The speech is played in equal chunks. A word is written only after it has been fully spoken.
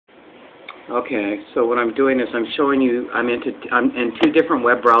Okay, so what I'm doing is I'm showing you, I'm in two different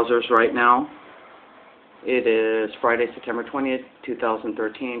web browsers right now. It is Friday, September 20th,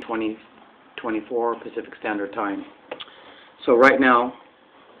 2013, 2024 Pacific Standard Time. So right now,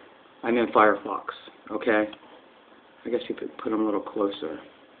 I'm in Firefox, okay? I guess you could put them a little closer.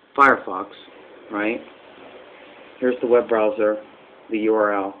 Firefox, right? Here's the web browser, the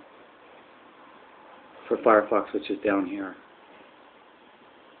URL for Firefox, which is down here.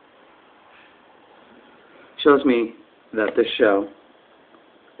 Shows me that this show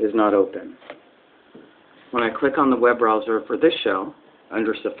is not open. When I click on the web browser for this show,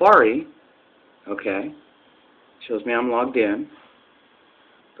 under Safari, okay, shows me I'm logged in.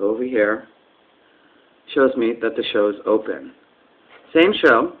 Go over here. Shows me that the show is open. Same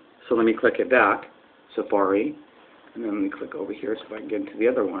show, so let me click it back, Safari, and then let me click over here so I can get into the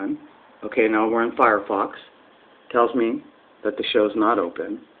other one. Okay, now we're in Firefox. Tells me that the show is not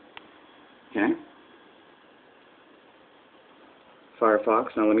open. Okay. Firefox.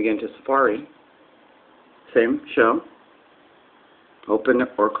 Now let me get into Safari. Same show. Open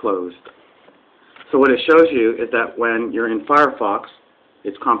or closed. So what it shows you is that when you're in Firefox,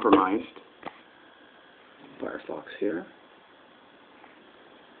 it's compromised. Firefox here.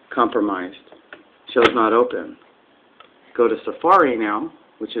 Compromised. Show's not open. Go to Safari now,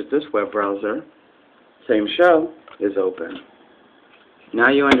 which is this web browser. Same show is open. Now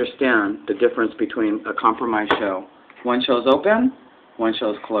you understand the difference between a compromised show. One show's open, one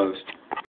show's closed.